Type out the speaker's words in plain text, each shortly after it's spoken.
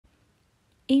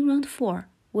In round 4,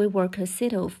 we work a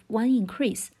set of 1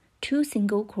 increase, 2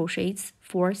 single crochets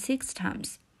for 6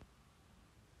 times.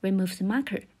 Remove the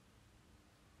marker.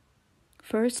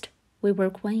 First, we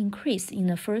work 1 increase in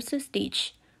the first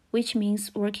stitch, which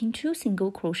means working 2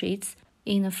 single crochets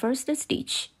in the first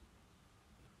stitch.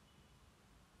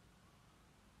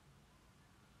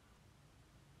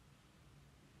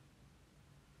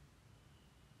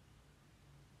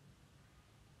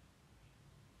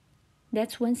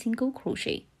 That's 1 single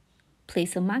crochet.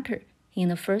 Place a marker in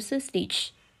the first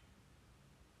stitch.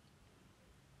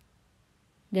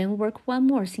 Then work 1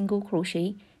 more single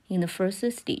crochet in the first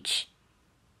stitch.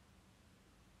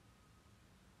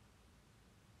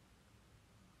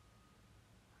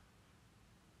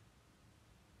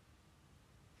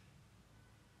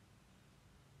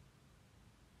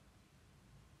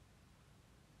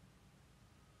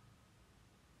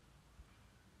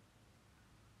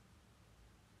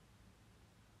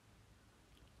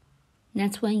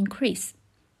 That's 1 increase.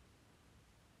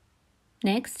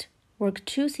 Next, work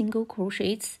 2 single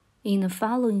crochets in the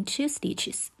following 2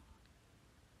 stitches.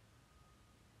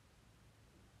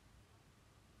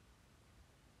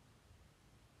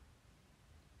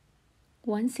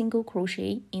 One single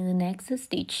crochet in the next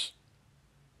stitch.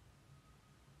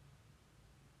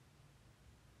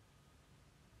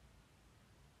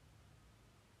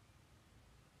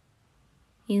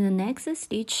 In the next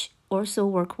stitch, also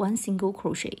work 1 single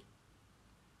crochet.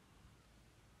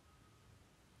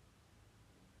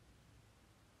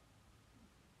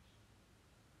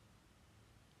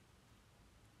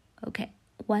 Okay,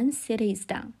 1 set is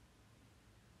done.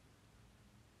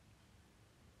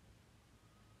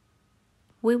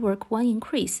 We work 1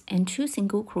 increase and 2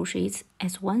 single crochets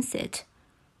as 1 set.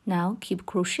 Now keep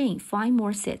crocheting 5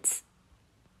 more sets.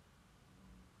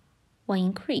 1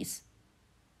 increase.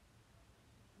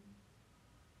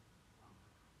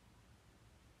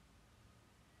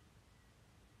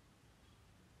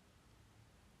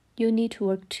 You need to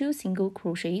work 2 single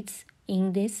crochets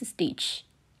in this stitch.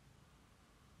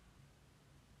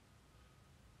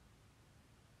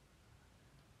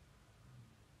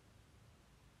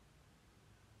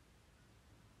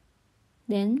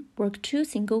 Then work 2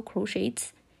 single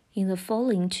crochets in the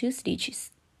following 2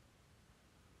 stitches.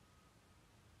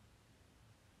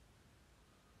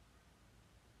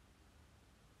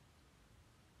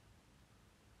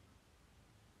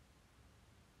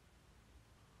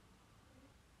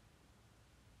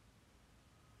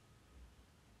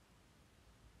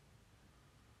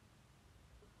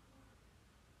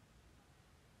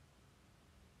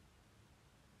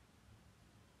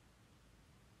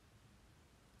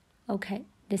 Okay,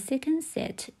 the second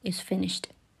set is finished.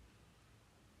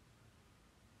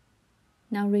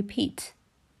 Now repeat.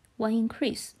 1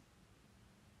 increase.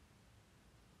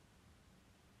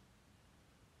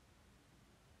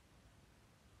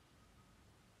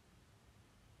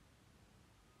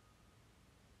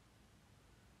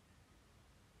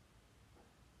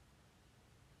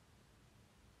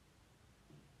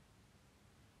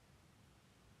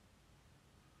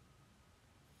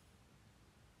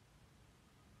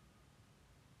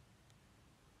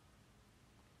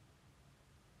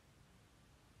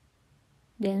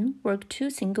 Then work 2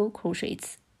 single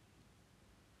crochets.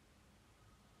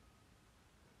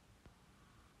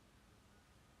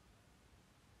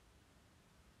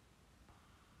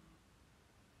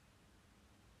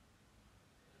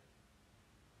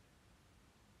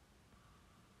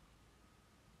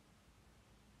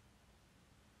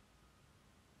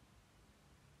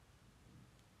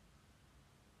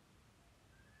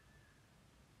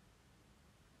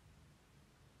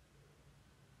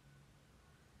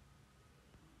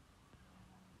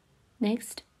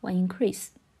 Next, 1 increase.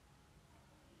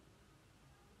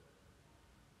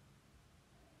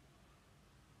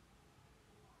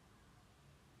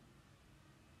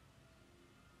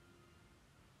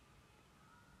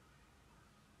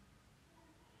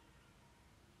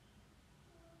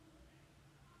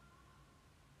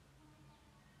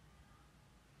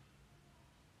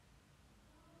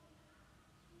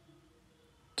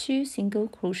 Two single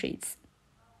crochets.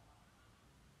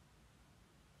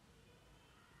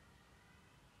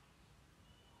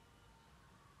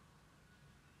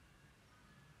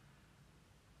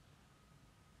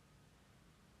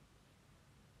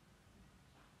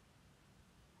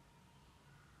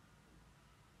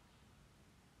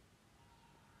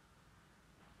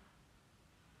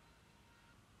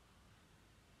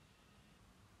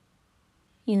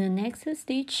 In the next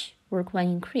stitch, work 1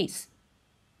 increase.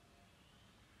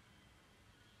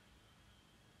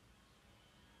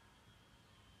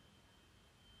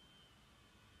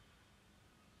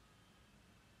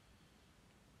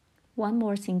 1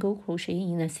 more single crochet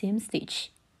in the same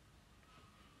stitch.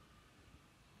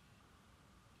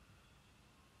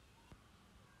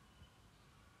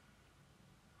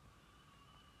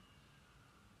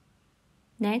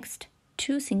 Next,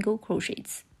 2 single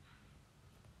crochets.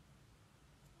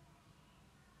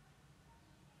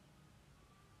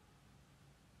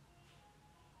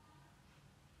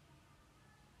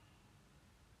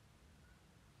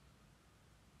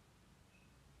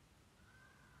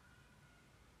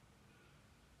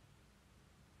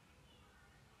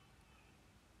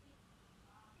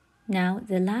 Now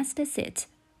the last set.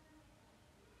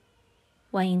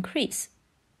 1 increase.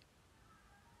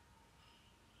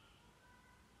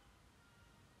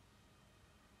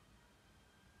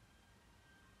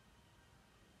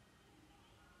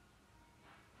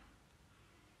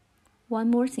 One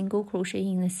more single crochet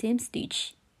in the same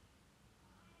stitch.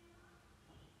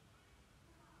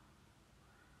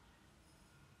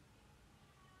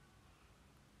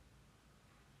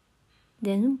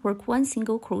 Then work 1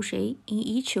 single crochet in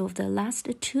each of the last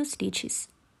 2 stitches.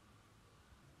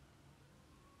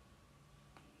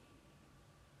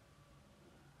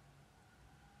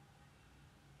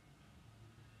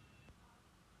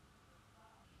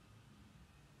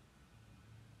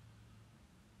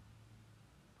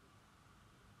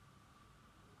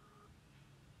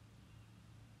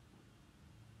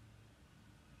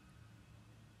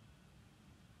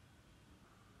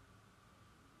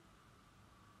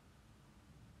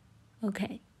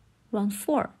 Okay, round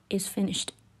 4 is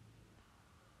finished.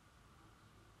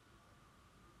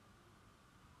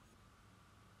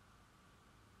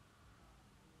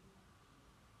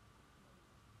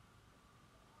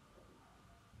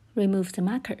 Remove the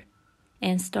marker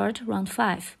and start round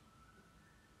 5.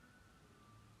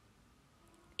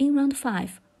 In round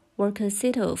 5, work a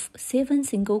set of 7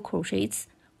 single crochets,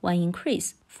 1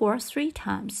 increase for 3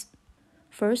 times.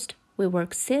 First, we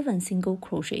work 7 single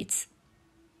crochets.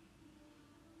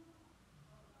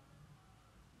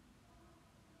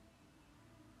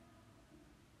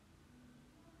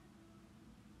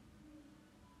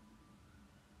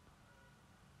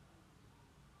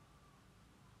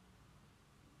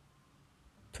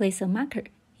 Place a marker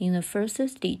in the first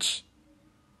stitch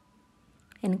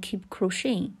and keep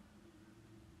crocheting.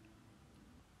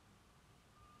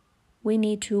 We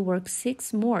need to work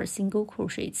 6 more single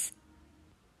crochets.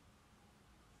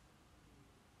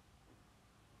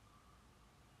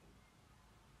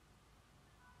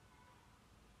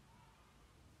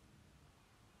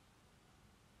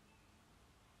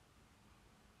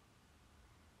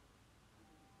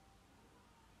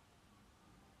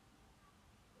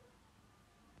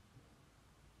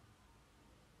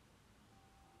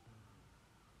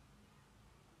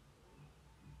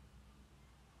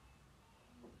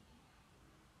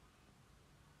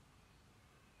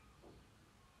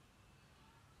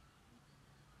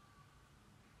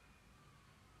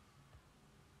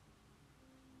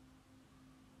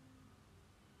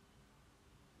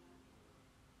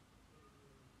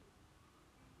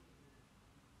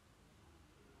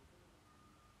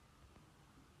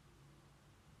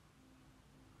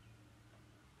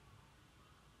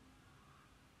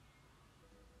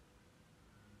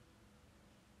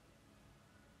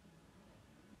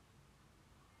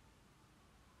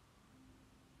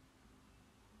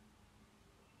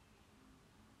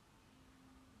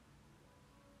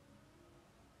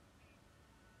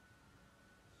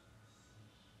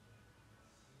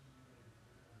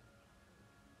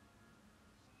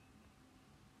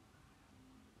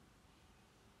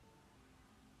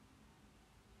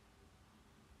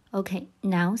 Okay,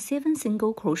 now 7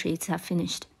 single crochets are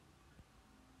finished.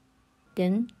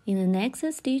 Then, in the next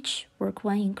stitch, work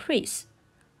 1 increase,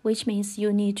 which means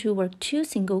you need to work 2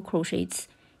 single crochets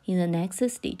in the next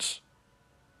stitch.